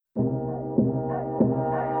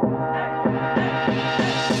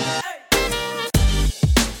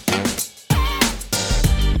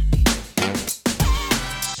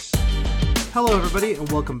Hello, everybody, and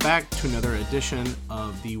welcome back to another edition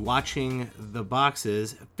of the Watching the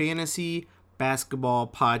Boxes Fantasy Basketball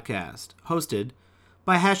Podcast, hosted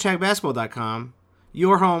by #basketball.com,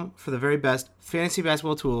 your home for the very best fantasy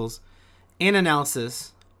basketball tools and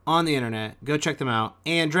analysis on the internet. Go check them out.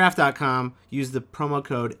 And draft.com, use the promo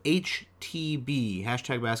code HTB,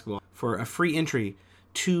 #basketball, for a free entry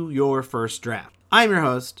to your first draft. I'm your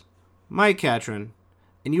host, Mike Catron,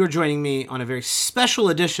 and you are joining me on a very special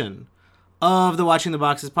edition of the Watching the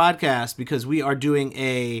Boxes podcast because we are doing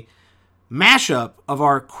a mashup of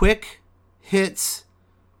our quick hits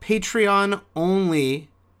Patreon only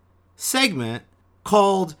segment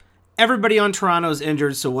called Everybody on Toronto's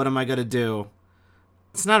Injured, So What Am I Gonna Do?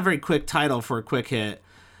 It's not a very quick title for a quick hit.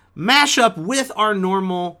 Mashup with our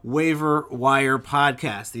normal waiver wire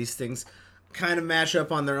podcast. These things kind of mash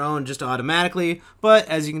up on their own just automatically, but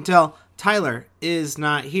as you can tell, Tyler is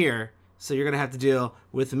not here, so you're gonna have to deal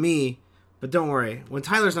with me. But don't worry, when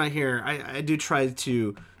Tyler's not here, I do try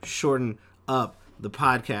to shorten up the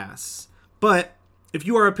podcasts. But if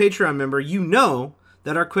you are a Patreon member, you know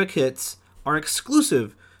that our quick hits are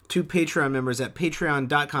exclusive to Patreon members at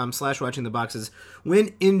patreon.com/watchingtheboxes.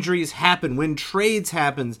 When injuries happen, when trades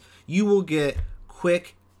happen, you will get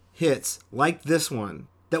quick hits like this one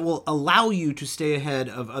that will allow you to stay ahead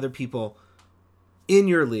of other people in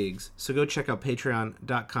your leagues. So go check out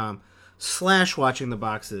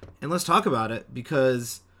patreon.com/watchingtheboxes. And let's talk about it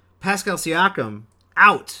because Pascal Siakam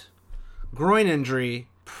out. Groin injury,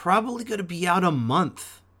 probably going to be out a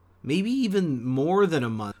month. Maybe even more than a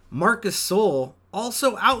month. Marc Gasol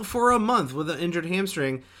also out for a month with an injured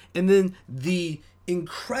hamstring. And then the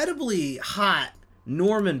incredibly hot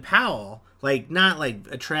Norman Powell, not like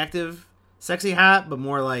attractive, sexy hot, but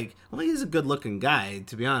more like, well, he's a good looking guy,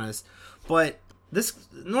 to be honest. But this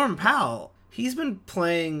Norman Powell, he's been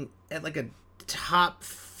playing at like a top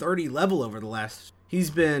 30 level over the last. He's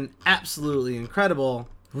been absolutely incredible.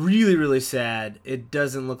 Really, really sad. It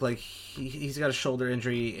doesn't look like he's got a shoulder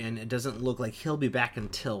injury, and it doesn't look like he'll be back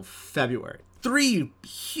until February. 3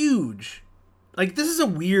 huge. This is a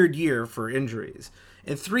weird year for injuries.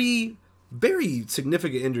 And 3 very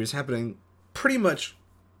significant injuries happening pretty much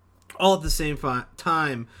all at the same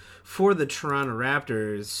time for the Toronto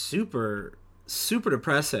Raptors. Super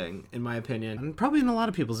depressing, in my opinion, and probably in a lot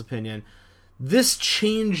of people's opinion. This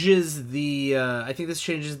changes the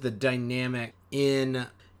dynamic in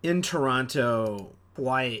Toronto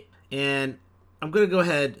quite. And I'm going to go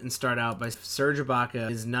ahead and start out by Serge Ibaka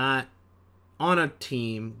is not on a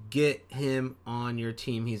team. Get him on your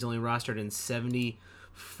team. He's only rostered in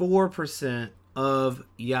 74% of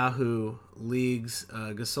Yahoo leagues.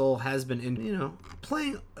 Gasol has been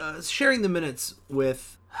playing, sharing the minutes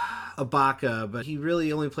with Ibaka, but he really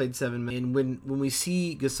only played 7 minutes. And when we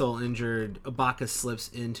see Gasol injured, Ibaka slips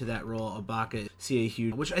into that role. Ibaka see a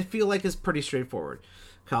huge, which I feel like is pretty straightforward.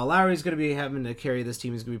 Kyle Lowry is going to be having to carry this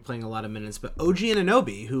team. He's going to be playing a lot of minutes. But OG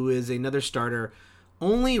Anunoby, who is another starter,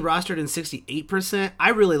 only rostered in 68%.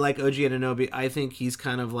 I really like OG Anunoby. I think he's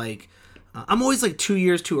kind of like, I'm always 2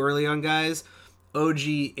 years too early on guys. OG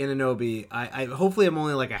Anunoby, I hopefully I'm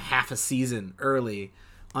only a half a season early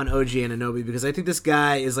on OG Anunoby because I think this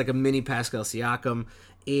guy is like a mini Pascal Siakam,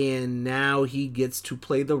 and now he gets to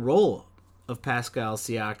play the role of Pascal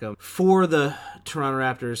Siakam for the Toronto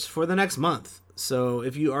Raptors for the next month. So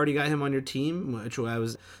if you already got him on your team, which I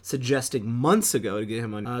was suggesting months ago to get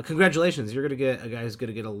him on, congratulations. You're going to get a guy who's going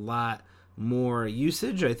to get a lot more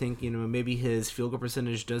usage. I think, maybe his field goal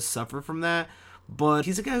percentage does suffer from that, but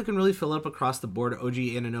he's a guy who can really fill up across the board. OG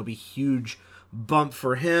Anunoby, huge bump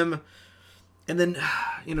for him. And then,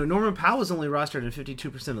 Norman Powell was only rostered in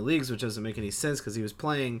 52% of leagues, which doesn't make any sense because he was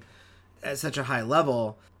playing at such a high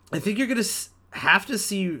level. I think you're going to have to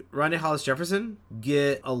see Rondae Hollis-Jefferson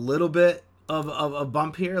get a little bit of a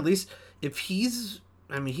bump here. At least if he's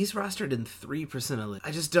rostered in 3% of leagues.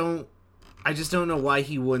 I just don't know why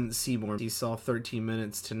he wouldn't see more. He saw 13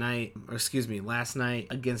 minutes last night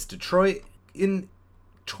against Detroit in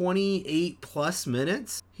 28 plus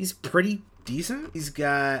minutes. He's pretty decent. He's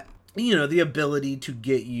got the ability to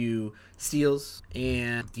get you steals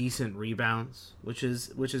and decent rebounds, which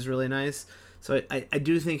is really nice. So I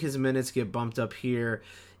do think his minutes get bumped up here.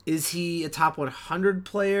 Is he a top 100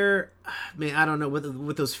 player? I don't know.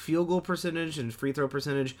 With those field goal percentage and free throw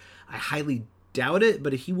percentage, I highly doubt it,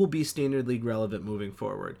 but he will be standard league relevant moving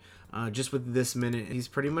forward. Just with this minute, he's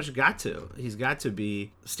pretty much got to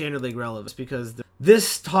be standard league relevant because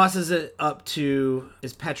this tosses it up to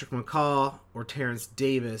is Patrick McCaw or Terrence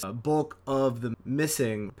Davis, a bulk of the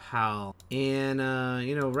missing Powell. And,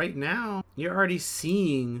 right now you're already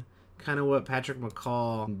seeing kind of what Patrick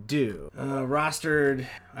McCall can do. Rostered,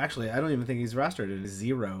 actually, I don't even think he's rostered at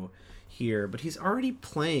 0 here, but he's already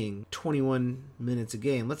playing 21 minutes a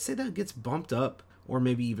game. Let's say that gets bumped up, or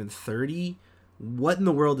maybe even 30. What in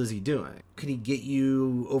the world is he doing? Can he get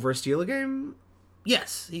you over a steal a game?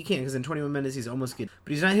 Yes, he can, because in 21 minutes he's almost getting...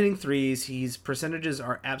 But he's not hitting threes. His percentages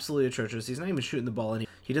are absolutely atrocious. He's not even shooting the ball.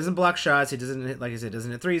 He doesn't block shots. He doesn't hit, like I said,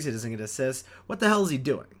 doesn't hit threes. He doesn't get assists. What the hell is he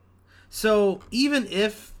doing? So even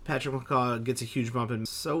if Patrick McCaw gets a huge bump, and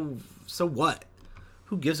so what?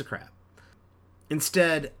 Who gives a crap?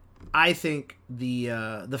 Instead, I think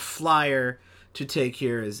the flyer to take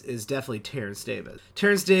here is definitely Terrence Davis.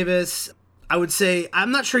 Terrence Davis, I would say,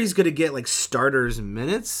 I'm not sure he's going to get like starters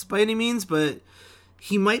minutes by any means, but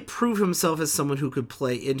he might prove himself as someone who could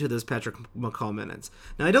play into those Patrick McCaw minutes.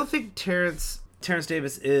 Now, I don't think Terrence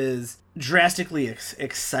Davis is drastically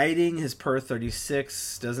exciting. His per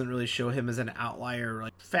 36 doesn't really show him as an outlier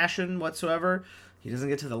like fashion whatsoever. He doesn't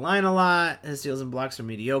get to the line a lot. His steals and blocks are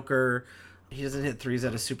mediocre. He doesn't hit threes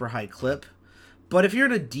at a super high clip. But if you're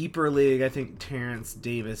in a deeper league, I think Terrence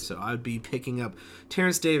Davis, so I would be picking up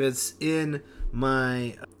Terrence Davis in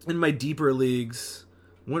my deeper leagues.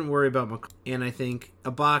 Wouldn't worry about McCaw. And I think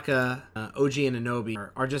Ibaka, OG, and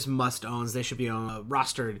Anunoby are just must-owns. They should be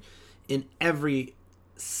rostered in every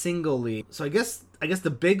single league. So I guess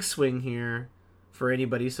the big swing here for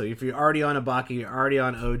anybody, so if you're already on Ibaka, you're already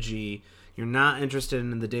on OG, you're not interested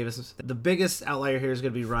in the Davis, the biggest outlier here is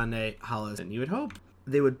going to be Rondae Hollis. And you would hope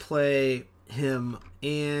they would play him,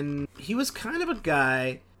 and he was kind of a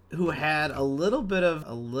guy who had a little bit of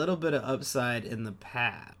upside in the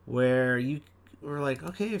past, where you were like,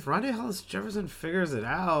 okay, if Rondae Hollis Jefferson figures it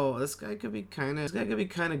out, this guy could be kind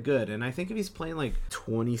of good. And I think if he's playing like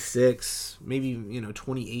 26, maybe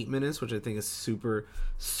 28 minutes, which I think is super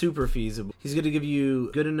feasible, he's going to give you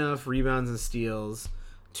good enough rebounds and steals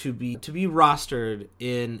to be rostered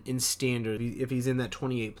in standard if he's in that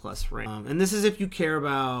 28 plus range. And this is if you care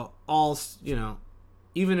about all,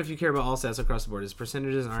 even if you care about all stats across the board. His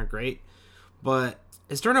percentages aren't great, but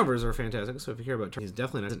his turnovers are fantastic. So if you care about turnovers, he's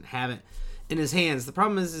definitely doesn't have it in his hands. The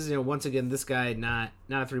problem is once again, this guy not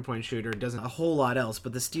a 3-point shooter, doesn't a whole lot else,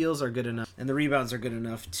 but the steals are good enough and the rebounds are good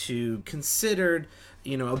enough to considered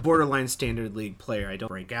a borderline standard league player. I don't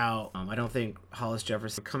break out. I don't think Hollis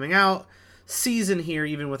Jefferson coming out season here,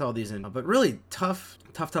 even with all these but really tough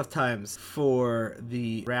times for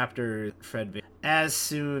the Raptors. Fred VanVleet, as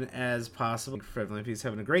soon as possible. Fred VanVleet, he's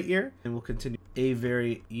having a great year and will continue a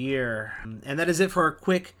very year. And that is it for our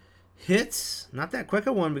quick hits. Not that quick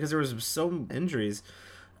a one because there was so injuries.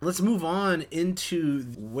 Let's move on into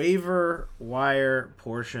the waiver wire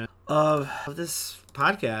portion of this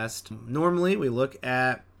podcast. Normally we look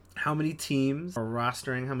at how many teams are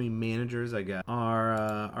rostering, how many managers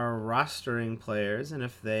are rostering players, and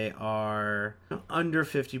if they are under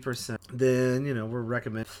 50%, then we're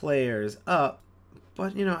recommending players up.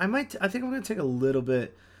 But I think I'm going to take a little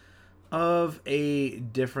bit of a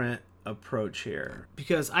different approach here,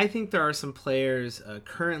 because I think there are some players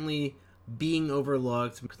currently being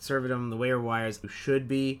overlooked, conservative on the waiver wires, who should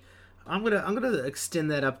be. I'm gonna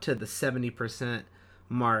extend that up to the 70%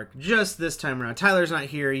 mark just this time around. Tyler's not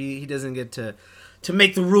here. He doesn't get to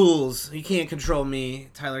make the rules. He can't control me.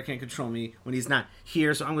 Tyler can't control me when he's not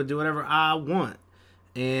here, so I'm gonna do whatever I want,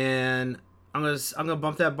 and I'm gonna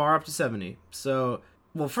bump that bar up to 70. So,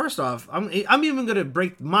 well, first off, I'm even gonna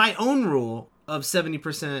break my own rule of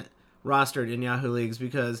 70% rostered in Yahoo leagues,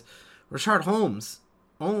 because Rashard Holmes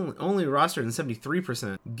only rostered in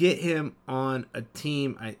 73%. Get him on a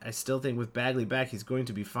team. I still think with Bagley back, he's going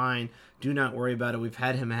to be fine. Do not worry about it. We've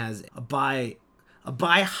had him as a buy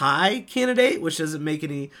high candidate, which doesn't make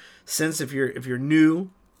any sense if you're new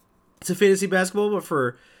to fantasy basketball. But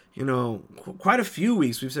for quite a few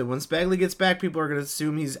weeks, we've said once Bagley gets back, people are going to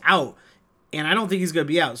assume he's out, and I don't think he's going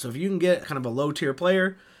to be out. So if you can get kind of a low tier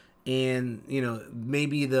player, and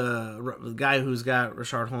maybe the guy who's got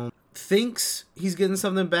Rashard Holmes thinks he's getting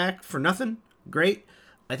something back for nothing, great.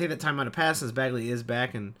 I think that time might have passed as Bagley is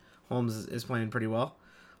back and Holmes is playing pretty well.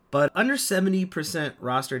 But under 70%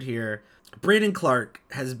 rostered here, Brandon Clark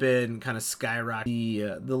has been kind of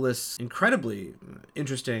skyrocketing the list. Incredibly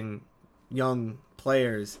interesting young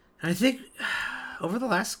players. And I think over the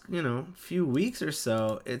last few weeks or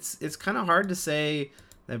so, it's kind of hard to say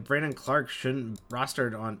that Brandon Clark shouldn't be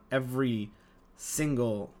rostered on every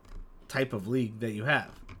single type of league that you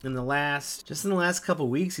have. In the last couple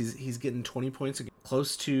weeks, he's getting 20 points a game,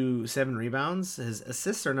 close to 7 rebounds. His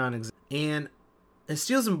assists are non-existent, and his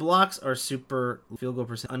steals and blocks are super, field goal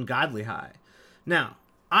percent ungodly high. Now,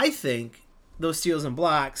 I think those steals and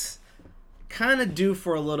blocks kind of due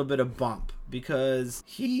for a little bit of bump, because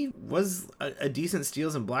he was a decent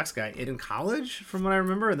steals and blocks guy in college, from what I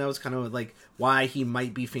remember, and that was kind of like why he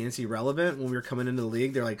might be fantasy relevant when we were coming into the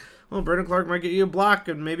league. They're like, well, Brandon Clark might get you a block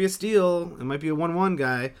and maybe a steal. It might be a 1-1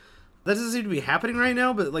 guy. That doesn't seem to be happening right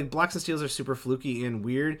now, but like blocks and steals are super fluky and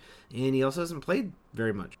weird, and he also hasn't played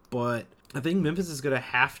very much. But I think Memphis is going to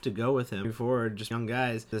have to go with him before just young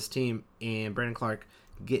guys, this team, and Brandon Clark,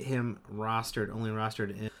 get him only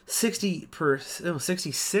rostered in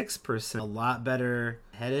 66%, a lot better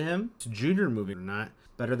ahead of him. It's junior moving, not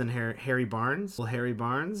better than Harry Barnes. Well, Harry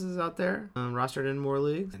Barnes is out there, rostered in more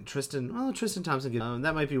leagues. And Tristan Thompson,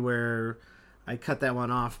 that might be where I cut that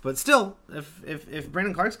one off. But still, if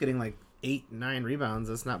Brandon Clark's getting like 8-9 rebounds,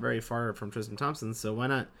 that's not very far from Tristan Thompson. So why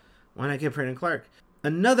not get Brandon Clark?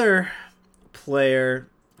 Another player,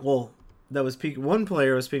 one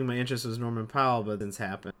player was piquing my interest was Norman Powell, but it's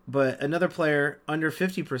happened. But another player under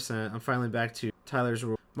 50%, I'm finally back to Tyler's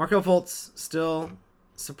rule. Markelle Fultz, still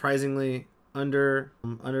surprisingly under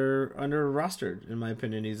rostered, in my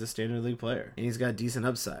opinion. He's a standard league player, and he's got decent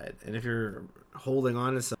upside. And if you're holding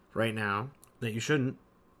on to something right now that you shouldn't,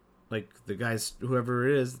 like the guys, whoever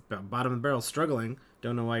it is, bottom of the barrel, struggling,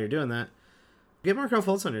 don't know why you're doing that, get Markelle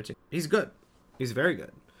Fultz on your team. He's good. He's very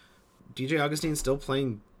good. DJ Augustine's still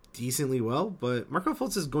playing decently well, but Markelle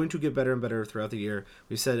Fultz is going to get better and better throughout the year.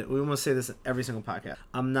 We almost say this in every single podcast.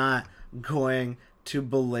 I'm not going to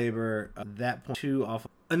belabor that point too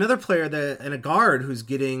often. Another player and a guard who's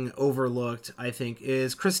getting overlooked, I think,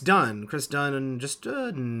 is Chris Dunn. Chris Dunn, just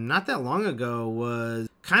not that long ago, was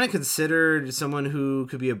kind of considered someone who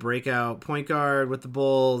could be a breakout point guard with the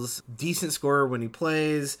Bulls, decent scorer when he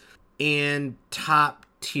plays, and top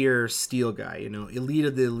tier steal guy, elite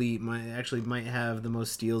of the elite, might have the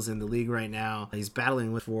most steals in the league right now. He's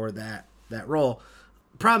battling for that role.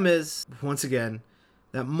 Problem is, once again,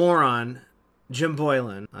 that moron Jim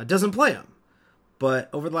Boylan doesn't play him.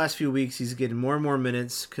 But over the last few weeks, he's getting more and more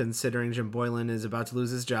minutes, considering Jim Boylan is about to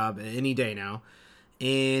lose his job any day now,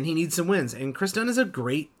 and he needs some wins. And Chris Dunn is a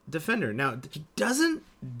great defender. Now, he doesn't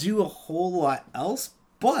do a whole lot else,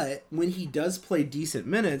 but when he does play decent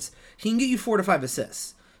minutes, he can get you 4 to 5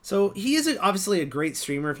 assists. So he is obviously a great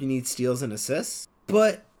streamer if you need steals and assists.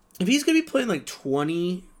 But if he's going to be playing like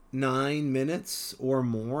 29 minutes or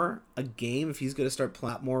more a game, if he's going to start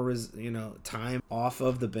playing more, time off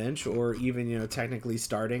of the bench, or even, technically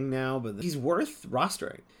starting now, but he's worth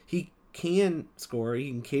rostering. He can score. He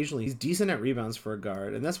can occasionally. He's decent at rebounds for a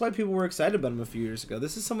guard, and that's why people were excited about him a few years ago.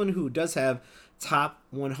 This is someone who does have top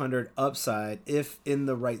 100 upside if in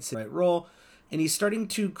the right role, and he's starting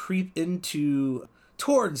to creep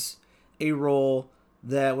towards a role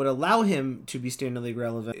that would allow him to be standard league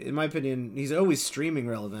relevant. In my opinion, he's always streaming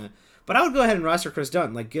relevant. But I would go ahead and roster Chris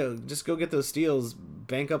Dunn. Just go get those steals,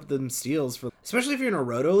 bank up them steals, especially if you're in a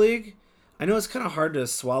roto league. I know it's kind of hard to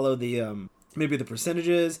swallow the maybe the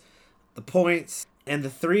percentages, the points, and the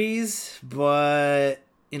threes, but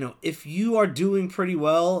if you are doing pretty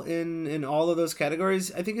well in all of those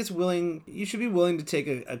categories, I think you should be willing to take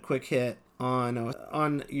a quick hit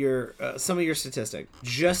on your some of your statistics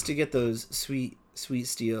just to get those sweet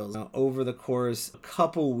steals over the course of a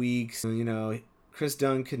couple weeks. Chris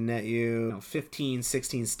Dunn could net you 15,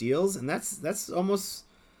 16 steals, and that's almost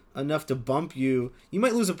enough to bump you. You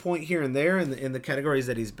might lose a point here and there in the categories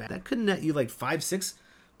that he's bad. That could net you like 5-6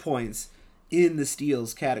 points in the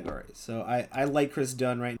steals category. So I like Chris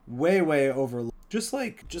Dunn right now. Way overlooked. Just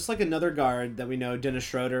like another guard that we know, Dennis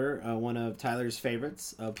Schroeder, one of Tyler's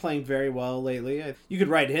favorites, playing very well lately. You could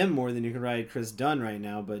ride him more than you could ride Chris Dunn right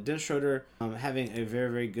now, but Dennis Schroeder having a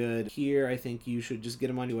very, very good here. I think you should just get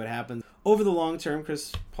him on to what happens. Over the long term,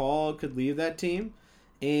 Chris Paul could leave that team,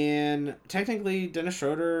 and technically Dennis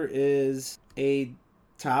Schroeder is a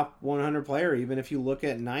top 100 player, even if you look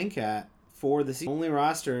at 9Cat for the season. Only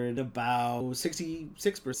rostered about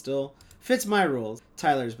 66%, still fits my rules,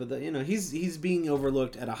 Tyler's, but he's being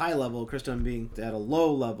overlooked at a high level. Chris Dunn being at a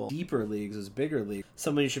low level. Deeper leagues is bigger league.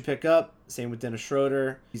 Someone you should pick up. Same with Dennis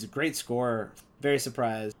Schroeder. He's a great scorer. Very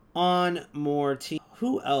surprised. On more team.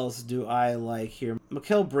 Who else do I like here?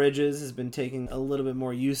 Mikal Bridges has been taking a little bit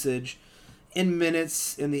more usage in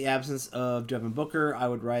minutes in the absence of Devin Booker. I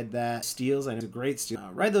would ride that. Steals, I know it's a great steal.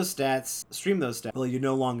 Ride those stats. Stream those stats. Well, you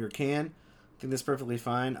no longer can. I think that's perfectly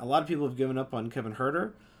fine. A lot of people have given up on Kevin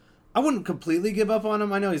Huerter. I wouldn't completely give up on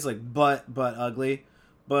him. I know he's like butt ugly,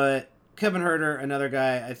 but Kevin Huerter, another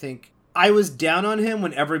guy, I think I was down on him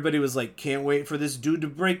when everybody was like, can't wait for this dude to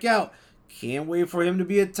break out. Can't wait for him to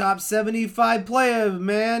be a top 75 player,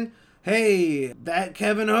 man. Hey, that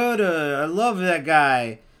Kevin Huerter, I love that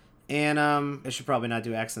guy. And I should probably not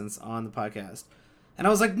do accents on the podcast. And I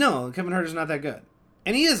was like, no, Kevin Huerter's not that good.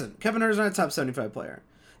 And he isn't. Kevin Huerter's not a top 75 player.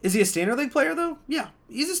 Is he a standard league player, though? Yeah,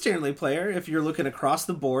 he's a standard league player. If you're looking across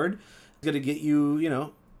the board, he's going to get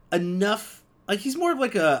you, enough. Like, he's more of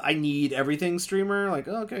like a I need everything streamer. Like,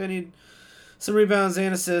 oh, okay, I need some rebounds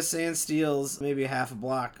and assists and steals, maybe a half a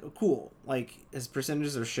block. Cool. Like, his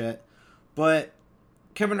percentages are shit. But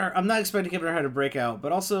Kevin Hart, I'm not expecting Kevin Hart to break out.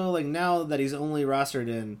 But also, like, now that he's only rostered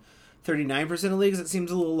in 39% of leagues, it seems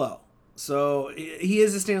a little low. So he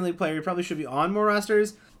is a standard league player. He probably should be on more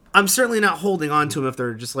rosters. I'm certainly not holding on to him if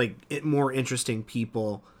they're just like more interesting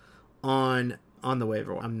people on the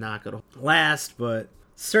waiver. I'm not going to last, but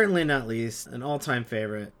certainly not least, an all-time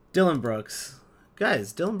favorite, Dillon Brooks.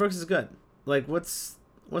 Guys, Dillon Brooks is good. Like, what's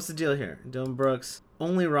the deal here? Dillon Brooks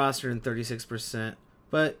only rostered in 36%,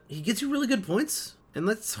 but he gets you really good points. And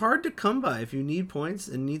that's hard to come by if you need points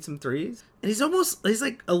and need some threes. And he's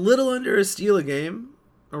like a little under a steal a game.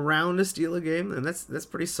 Around a steal a game, and that's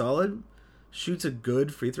pretty solid. Shoots a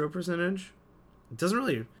good free throw percentage. It doesn't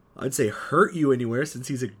really, I'd say, hurt you anywhere since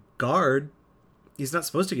he's a guard. He's not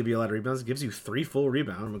supposed to give you a lot of rebounds. He gives you 3 full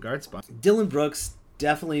rebounds from a guard spot. Dillon Brooks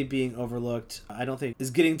definitely being overlooked. I don't think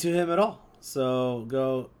is getting to him at all. So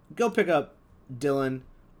go pick up Dillon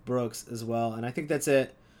Brooks as well. And I think that's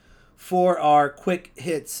it for our quick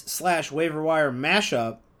hits / waiver wire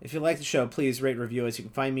mashup. If you like the show, please rate and review us. You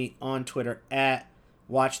can find me on Twitter at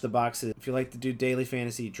Watch the Boxes. If you like to do daily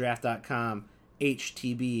fantasy, draft.com,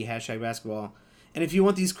 HTB, #basketball. And if you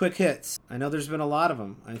want these quick hits, I know there's been a lot of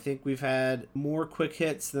them. I think we've had more quick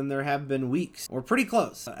hits than there have been weeks. Or pretty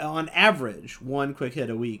close. On average, 1 quick hit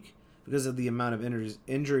a week because of the amount of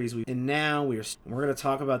injuries. And now we're going to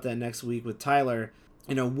talk about that next week with Tyler.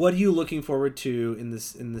 What are you looking forward to in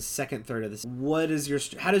the second third of this?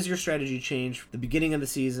 How does your strategy change the beginning of the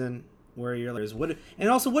season? Where you're like, and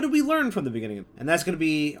also what did we learn from the beginning? And that's going to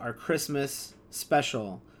be our Christmas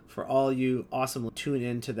special for all you awesome tune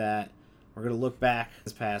into that. We're going to look back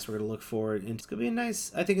this past. We're going to look forward, and it's going to be a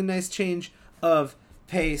nice change of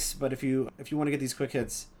pace. But if you want to get these quick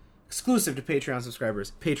hits exclusive to Patreon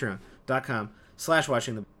subscribers,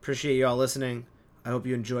 patreon.com/watching the. Appreciate you all listening. I hope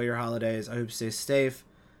you enjoy your holidays. I hope you stay safe,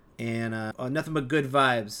 and nothing but good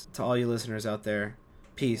vibes to all you listeners out there.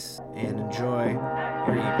 Peace and enjoy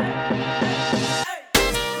your evening.